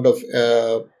amount of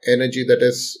energy that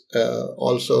is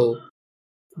also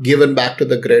given back to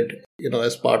the grid,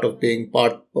 as part of being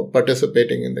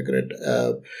participating in the grid.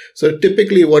 So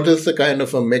typically, what is the kind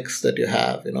of a mix that you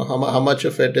have? How much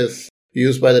of it is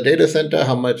used by the data center,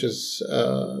 how much is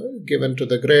given to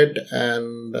the grid,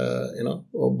 and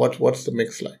what's the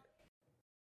mix like?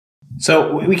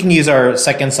 So we can use our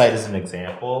second site as an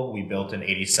example. We built an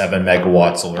 87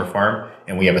 megawatt solar farm,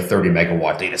 and we have a 30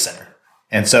 megawatt data center.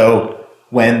 And so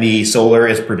when the solar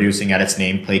is producing at its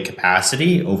nameplate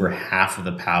capacity, over half of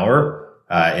the power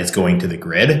is going to the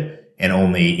grid, and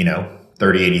only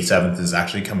 30/87 is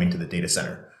actually coming to the data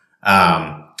center.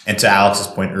 And to Alex's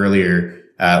point earlier,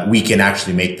 we can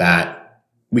actually make that.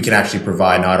 We can actually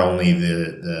provide not only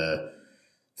the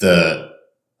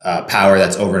power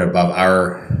that's over and above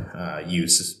our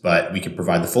use, but we can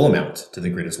provide the full amount to the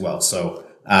grid as well. So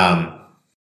I'm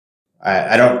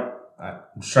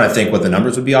just trying to think what the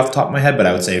numbers would be off the top of my head, but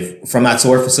I would say from that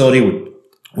solar facility,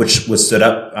 which was stood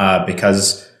up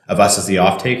because of us as the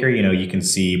off taker, you can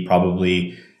see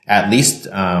probably at least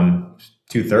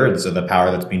 2/3 of the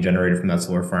power that's being generated from that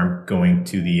solar farm going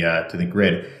to the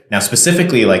grid. Now,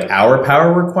 specifically, like our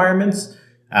power requirements,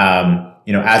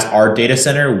 as our data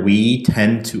center, we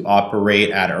tend to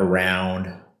operate at around,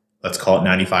 let's call it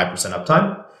 95%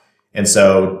 uptime. And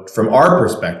so from our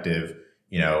perspective,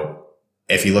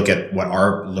 if you look at what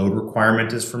our load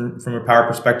requirement is from a power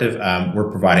perspective,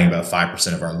 we're providing about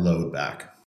 5% of our load back.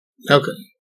 Okay.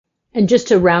 And just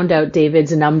to round out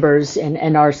David's numbers,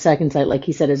 and our second site, like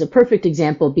he said, is a perfect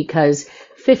example because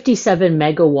 57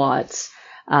 megawatts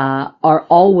are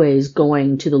always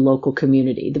going to the local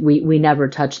community. We never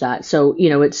touch that. So,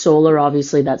 it's solar.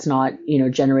 Obviously, that's not,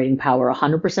 generating power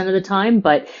 100% of the time,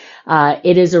 but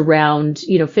it is around,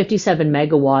 57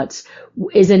 megawatts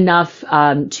is enough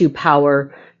to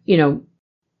power,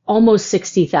 almost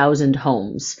 60,000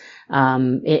 homes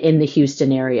in the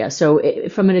Houston area. So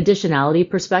from an additionality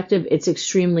perspective, it's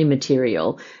extremely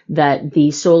material that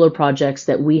the solar projects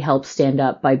that we help stand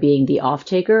up by being the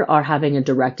off-taker are having a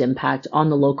direct impact on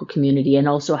the local community and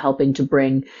also helping to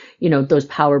bring, those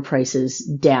power prices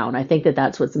down. I think that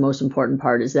that's what's the most important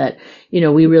part is that,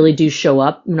 we really do show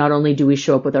up. Not only do we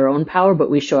show up with our own power, but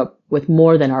we show up with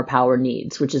more than our power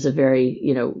needs, which is a very,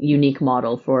 unique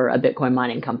model for a Bitcoin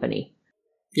mining company.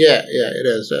 Yeah, it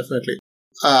is definitely.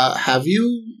 Have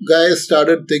you guys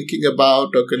started thinking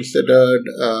about or considered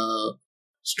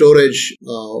storage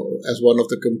as one of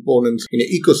the components in an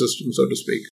ecosystem, so to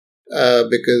speak?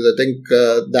 Because I think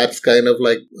that's kind of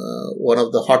like one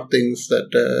of the hot things that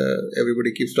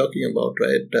everybody keeps talking about,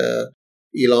 right?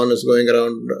 Elon is going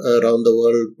around the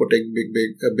world putting big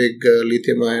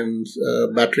lithium-ion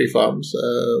battery farms.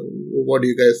 What do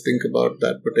you guys think about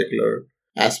that particular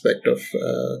aspect of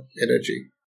energy?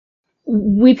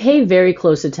 We pay very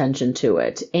close attention to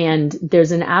it, and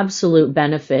there's an absolute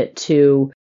benefit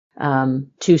to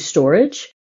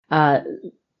storage.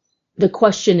 The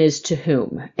question is to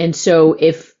whom. And so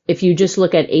if you just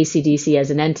look at Acdc as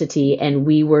an entity and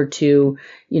we were to,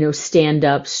 stand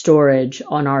up storage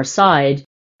on our side,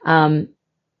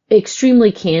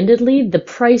 extremely candidly, the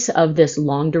price of this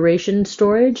long duration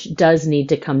storage does need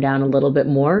to come down a little bit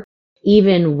more,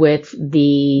 even with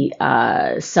the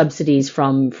subsidies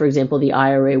from, for example, the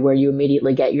IRA, where you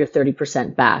immediately get your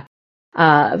 30% back.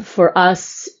 For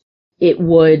us, it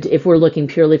would, if we're looking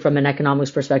purely from an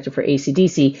economics perspective for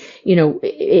Acdc,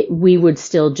 we would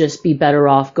still just be better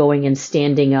off going and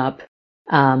standing up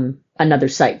another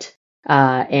site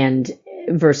and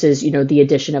versus, the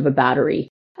addition of a battery.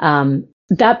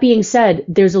 That being said,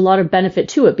 there's a lot of benefit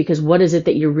to it because what is it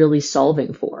that you're really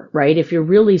solving for, right? If you're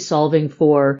really solving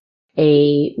for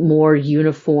a more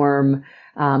uniform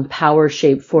power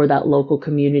shape for that local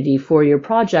community, for your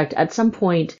project, at some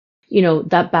point,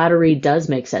 that battery does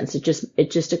make sense.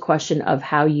 It's just a question of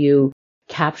how you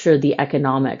capture the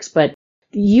economics. But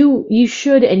you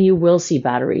should and you will see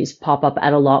batteries pop up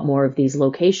at a lot more of these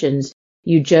locations.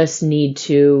 You just need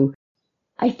to,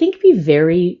 I think, be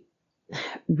very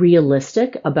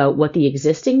realistic about what the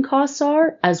existing costs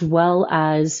are, as well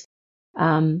as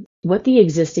what the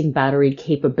existing battery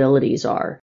capabilities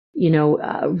are.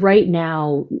 Right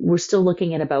now we're still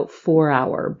looking at about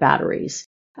 4-hour batteries.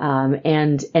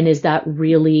 And is that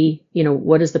really,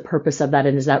 what is the purpose of that?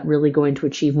 And is that really going to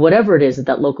achieve whatever it is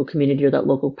that local community or that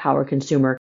local power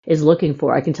consumer is looking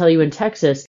for? I can tell you in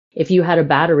Texas, if you had a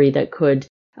battery that could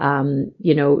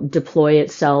deploy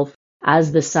itself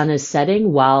as the sun is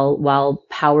setting while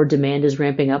power demand is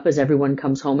ramping up as everyone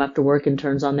comes home after work and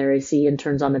turns on their AC and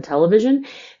turns on the television.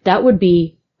 That would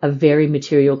be a very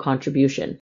material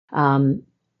contribution.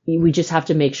 We just have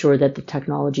to make sure that the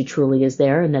technology truly is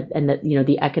there and that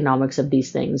the economics of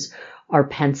these things are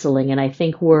penciling. And I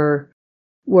think we're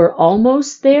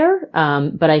almost there.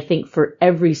 But I think for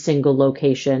every single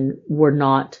location, we're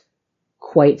not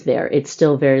quite there. It's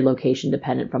still very location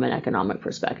dependent from an economic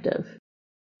perspective.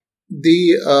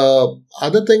 The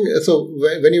other thing, so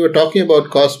when you were talking about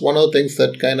cost, one of the things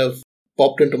that kind of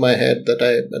popped into my head that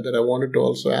I wanted to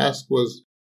also ask was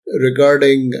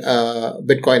regarding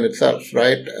Bitcoin itself,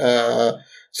 right?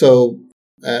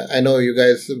 I know you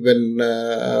guys have been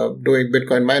doing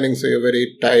Bitcoin mining, so you're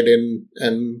very tied in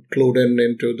and clued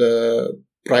into the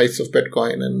price of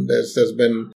Bitcoin, and there's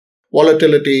been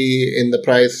volatility in the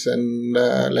price, and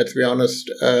let's be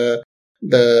honest,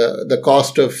 the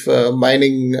cost of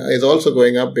mining is also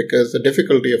going up because the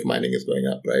difficulty of mining is going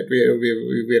up, right?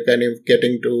 We are kind of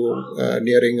getting to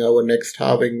nearing our next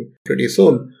halving pretty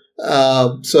soon.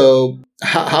 So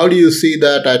how do you see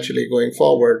that actually going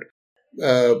forward?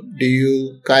 Do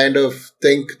you kind of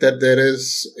think that there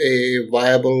is a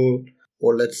viable,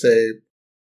 or let's say,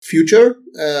 future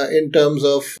in terms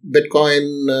of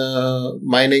Bitcoin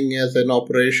mining as an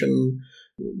operation,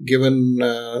 given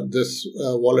this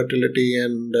volatility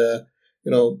and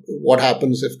what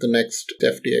happens if the next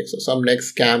FTX or some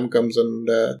next scam comes and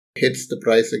hits the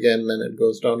price again and it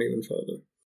goes down even further?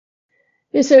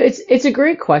 Yeah, so it's a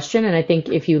great question, and I think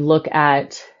if you look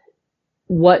at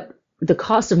what the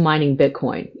cost of mining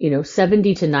Bitcoin,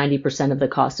 70 to 90% of the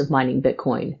cost of mining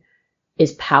Bitcoin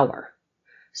is power.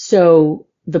 So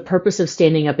the purpose of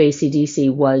standing up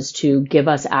Acdc was to give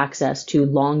us access to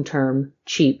long-term,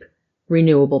 cheap,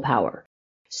 renewable power.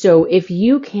 So if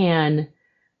you can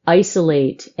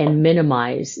isolate and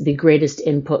minimize the greatest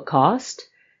input cost,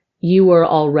 you are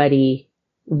already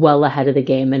well ahead of the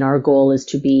game. And our goal is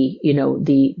to be,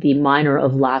 the miner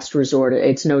of last resort.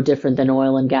 It's no different than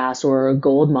oil and gas or a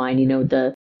gold mine.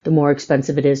 The more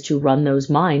expensive it is to run those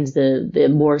mines, the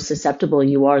more susceptible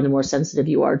you are and the more sensitive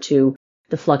you are to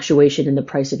the fluctuation in the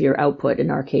price of your output.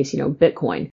 In our case,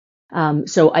 Bitcoin.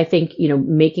 So I think,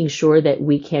 making sure that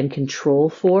we can control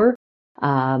for,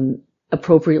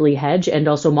 appropriately hedge and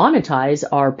also monetize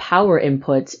our power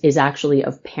inputs is actually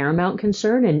of paramount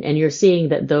concern. And you're seeing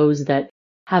that those that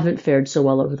haven't fared so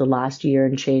well over the last year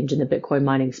and change in the Bitcoin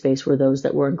mining space were those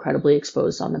that were incredibly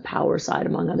exposed on the power side,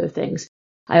 among other things.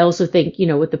 I also think,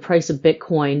 with the price of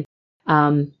Bitcoin,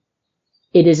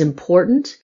 it is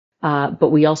important,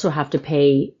 but we also have to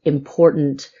pay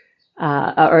important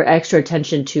or extra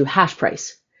attention to hash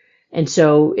price. And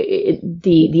so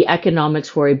the economics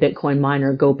for a Bitcoin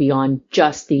miner go beyond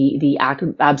just the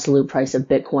absolute price of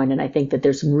Bitcoin. And I think that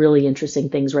there's some really interesting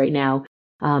things right now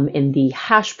in the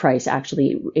hash price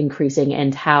actually increasing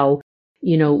and how,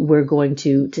 we're going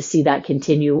to see that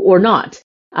continue or not.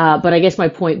 But I guess my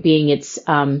point being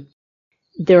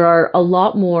there are a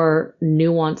lot more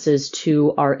nuances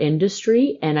to our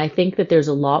industry. And I think that there's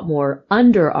a lot more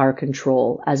under our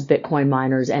control as Bitcoin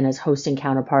miners and as hosting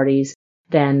counterparties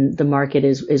than the market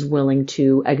is willing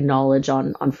to acknowledge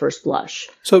on first blush.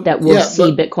 So that we'll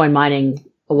see Bitcoin mining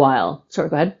a while. Sorry,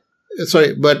 go ahead.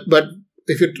 Sorry, but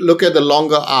if you look at the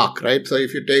longer arc, right? So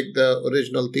if you take the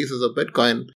original thesis of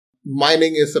Bitcoin,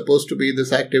 mining is supposed to be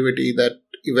this activity that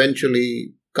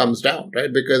eventually comes down,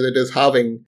 right? Because it is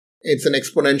halving. It's an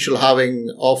exponential halving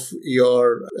of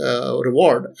your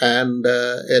reward. And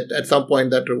at some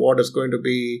point, that reward is going to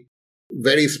be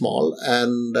very small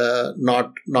and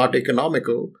not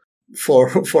economical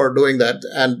for doing that.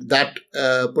 And that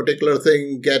particular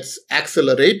thing gets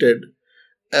accelerated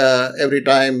every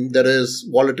time there is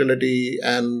volatility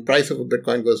and price of a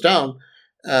Bitcoin goes down,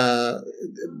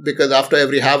 because after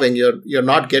every halving, you're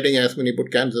not getting as many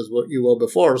bootcamps as what you were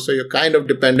before. So you're kind of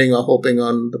depending or hoping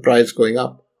on the price going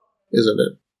up, isn't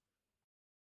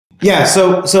it? Yeah.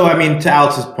 So I mean, to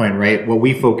Alex's point, right? What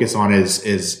we focus on is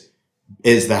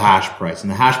the hash price,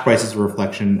 and the hash price is a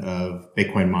reflection of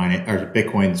Bitcoin mining or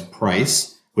Bitcoin's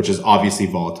price, which is obviously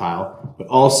volatile, but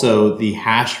also the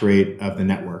hash rate of the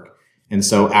network. And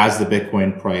so as the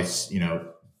Bitcoin price,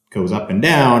 goes up and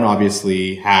down,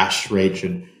 obviously hash rate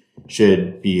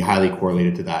should be highly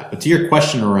correlated to that. But to your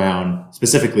question around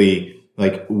specifically,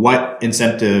 like what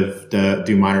incentive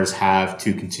do miners have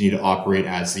to continue to operate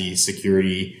as the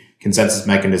security consensus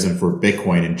mechanism for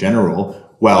Bitcoin in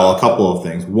general? Well, a couple of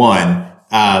things. One,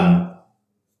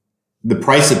 the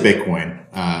price of Bitcoin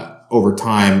over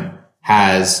time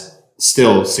has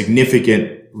still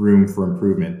significant room for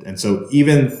improvement. And so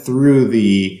even through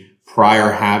the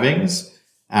prior halvings,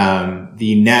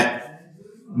 the net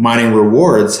mining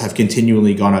rewards have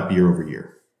continually gone up year over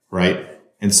year, right?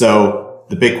 And so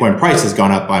the Bitcoin price has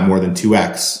gone up by more than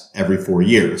 2x every 4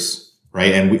 years,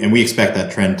 right? And we expect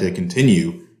that trend to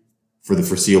continue for the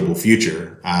foreseeable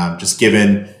future. Just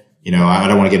given, I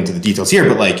don't want to get into the details here,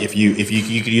 but like if you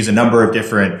could use a number of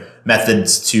different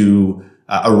methods to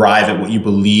arrive at what you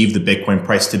believe the Bitcoin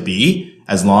price to be,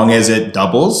 as long as it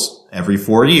doubles every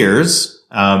 4 years,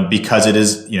 because it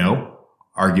is,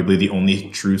 arguably the only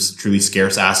truly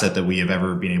scarce asset that we have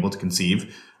ever been able to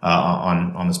conceive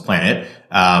on this planet.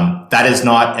 That is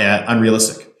not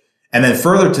unrealistic. And then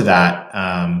further to that,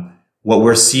 what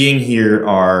we're seeing here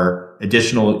are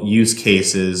additional use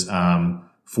cases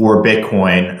for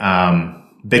Bitcoin,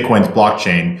 Bitcoin's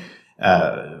blockchain,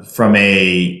 from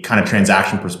a kind of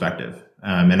transaction perspective.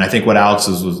 And I think what Alex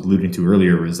was alluding to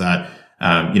earlier was that,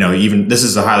 even this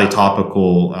is a highly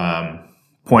topical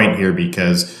point here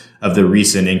because of the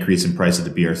recent increase in price of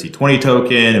the BRC20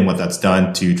 token and what that's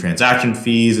done to transaction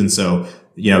fees. And so,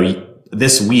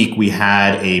 this week we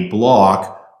had a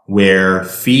block where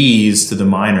fees to the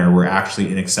miner were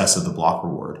actually in excess of the block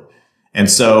reward. And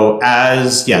so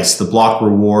the block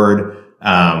reward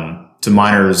to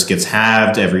miners gets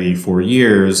halved every 4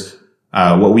 years,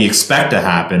 what we expect to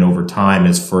happen over time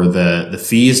is for the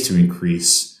fees to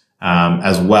increase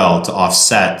as well to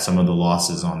offset some of the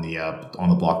losses on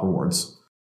the block rewards.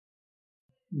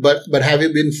 But have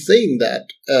you been seeing that?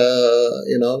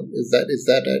 Is that? This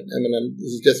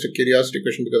is just a curiosity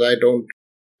question because I don't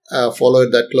follow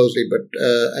it that closely. But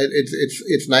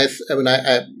it's nice.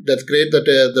 That's great that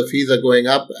the fees are going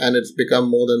up and it's become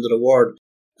more than the reward.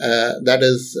 That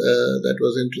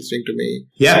was interesting to me.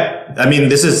 Yeah,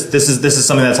 this is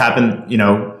something that's happened,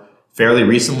 fairly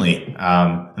recently.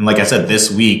 And like I said, this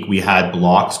week we had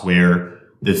blocks where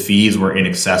the fees were in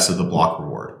excess of the block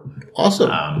reward.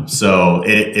 Awesome. So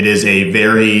it is a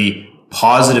very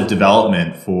positive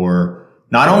development for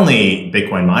not only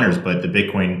Bitcoin miners, but the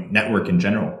Bitcoin network in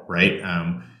general, right?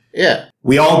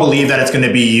 We all believe that it's going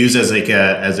to be used as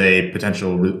a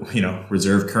potential,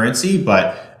 reserve currency,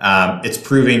 but it's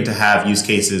proving to have use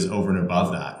cases over and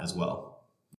above that as well.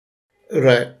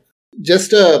 Right.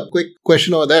 Just a quick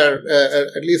question over there,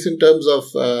 at least in terms of,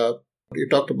 you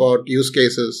talked about use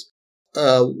cases.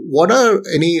 Do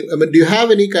you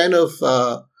have any kind of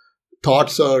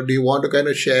thoughts, or do you want to kind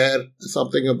of share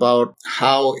something about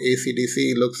how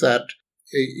ACDC looks at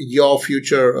your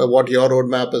future, what your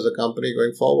roadmap as a company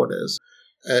going forward is?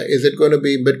 Is it going to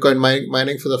be Bitcoin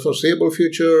mining for the foreseeable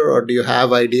future, or do you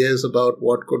have ideas about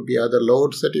what could be other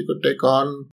loads that you could take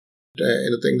on?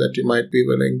 Anything that you might be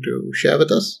willing to share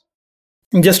with us?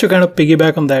 Just to kind of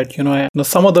piggyback on that,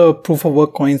 some of the proof of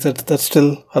work coins that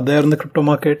still are there in the crypto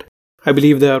market, I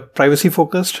believe they are privacy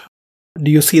focused.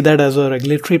 Do you see that as a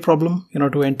regulatory problem,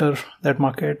 to enter that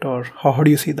market, or how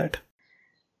do you see that?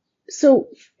 So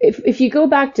if you go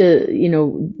back to,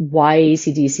 why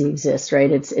ACDC exists,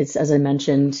 right? It's as I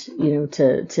mentioned,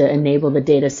 to enable the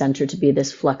data center to be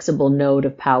this flexible node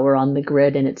of power on the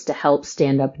grid, and it's to help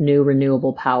stand up new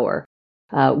renewable power.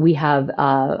 We have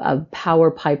a power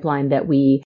pipeline that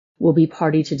we will be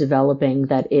party to developing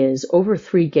that is over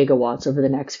 3 gigawatts over the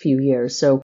next few years.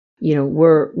 So,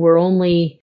 we're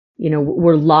only,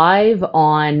 we're live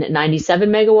on 97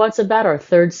 megawatts of that. Our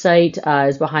third site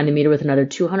is behind the meter with another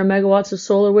 200 megawatts of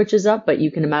solar, which is up. But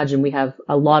you can imagine we have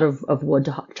a lot of wood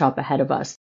to chop ahead of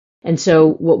us. And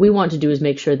so what we want to do is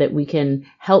make sure that we can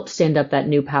help stand up that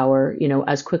new power,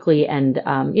 as quickly and,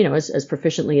 as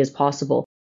proficiently as possible.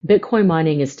 Bitcoin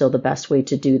mining is still the best way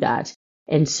to do that.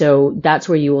 And so that's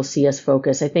where you will see us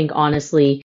focus. I think,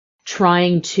 honestly,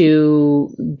 trying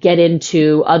to get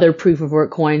into other proof of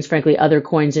work coins, frankly, other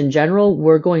coins in general,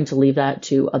 we're going to leave that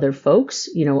to other folks.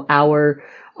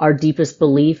 Our deepest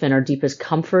belief and our deepest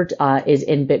comfort is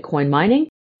in Bitcoin mining.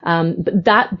 But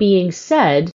that being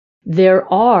said,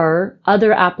 there are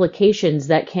other applications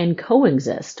that can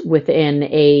coexist within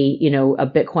a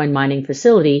Bitcoin mining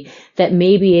facility that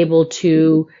may be able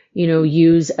to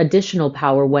use additional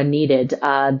power when needed,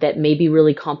 that may be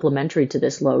really complementary to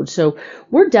this load. So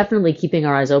we're definitely keeping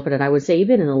our eyes open. And I would say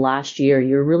even in the last year,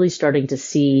 you're really starting to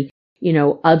see,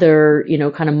 other,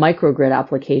 kind of microgrid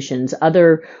applications,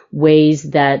 other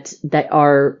ways that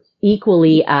are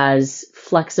equally as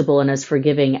flexible and as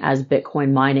forgiving as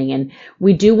Bitcoin mining. And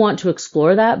we do want to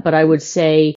explore that, but I would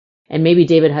say, and maybe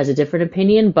David has a different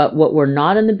opinion, but what we're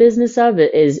not in the business of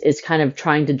is kind of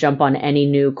trying to jump on any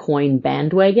new coin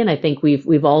bandwagon. I think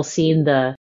we've all seen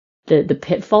the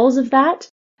pitfalls of that.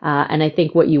 And I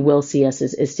think what you will see us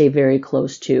is stay very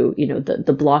close to,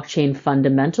 the blockchain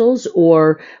fundamentals,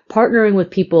 or partnering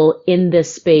with people in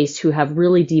this space who have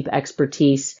really deep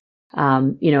expertise,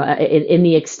 in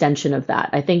the extension of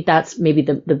that. I think that's maybe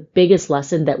the biggest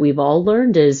lesson that we've all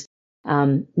learned is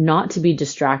not to be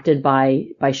distracted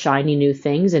by shiny new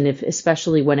things. And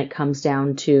especially when it comes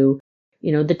down to,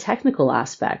 the technical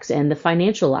aspects and the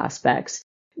financial aspects,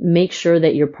 make sure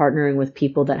that you're partnering with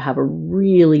people that have a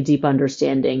really deep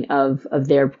understanding of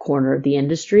their corner of the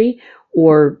industry,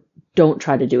 or don't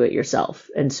try to do it yourself.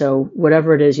 And so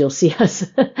whatever it is, you'll see us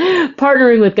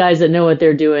partnering with guys that know what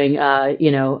they're doing,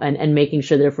 and making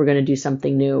sure that if we're going to do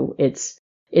something new, it's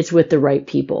with the right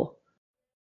people.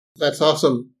 That's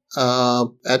awesome.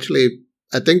 Actually,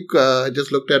 I think I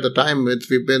just looked at the time.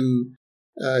 We've been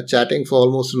chatting for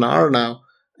almost an hour now.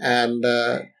 And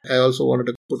I also wanted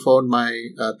to put forward my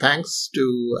thanks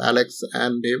to Alex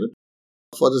and David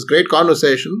for this great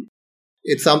conversation.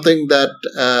 It's something that,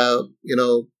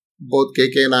 both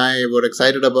KK and I were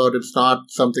excited about. It's not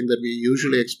something that we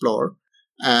usually explore.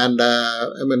 And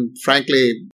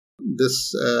frankly,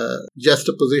 this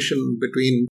juxtaposition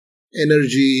between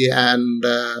energy and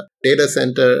data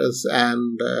centers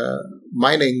and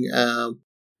mining,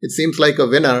 it seems like a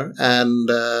winner, and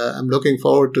I'm looking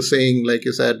forward to seeing, like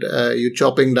you said, you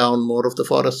chopping down more of the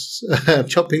forests,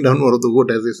 chopping down more of the wood,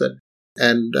 as you said,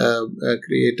 and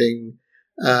creating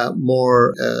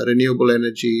more renewable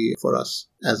energy for us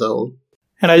as a whole.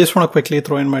 And I just want to quickly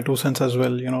throw in my 2 cents as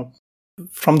well.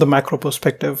 From the macro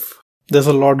perspective, there's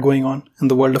a lot going on in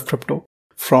the world of crypto.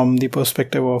 From the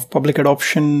perspective of public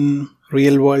adoption,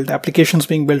 real-world applications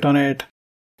being built on it,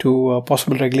 to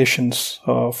possible regulations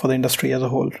for the industry as a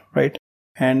whole, right?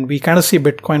 And we kind of see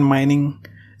Bitcoin mining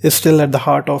is still at the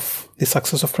heart of the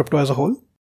success of crypto as a whole.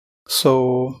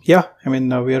 So yeah,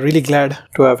 we are really glad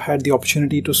to have had the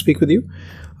opportunity to speak with you.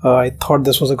 I thought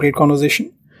this was a great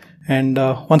conversation. And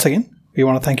once again, we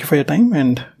want to thank you for your time,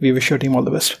 and we wish your team all the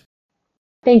best.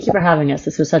 Thank you for having us.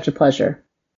 This was such a pleasure.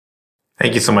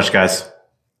 Thank you so much, guys.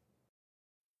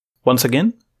 Once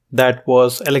again, that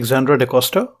was Alexandra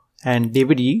Dacosta and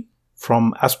David Yee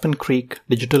from Aspen Creek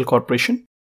Digital Corporation.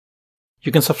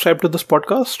 You can subscribe to this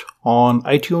podcast on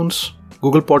iTunes,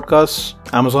 Google Podcasts,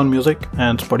 Amazon Music,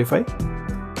 and Spotify.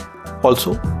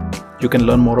 Also, you can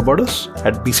learn more about us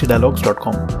at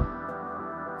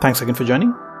bcdialogues.com. Thanks again for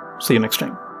joining. See you next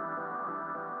time.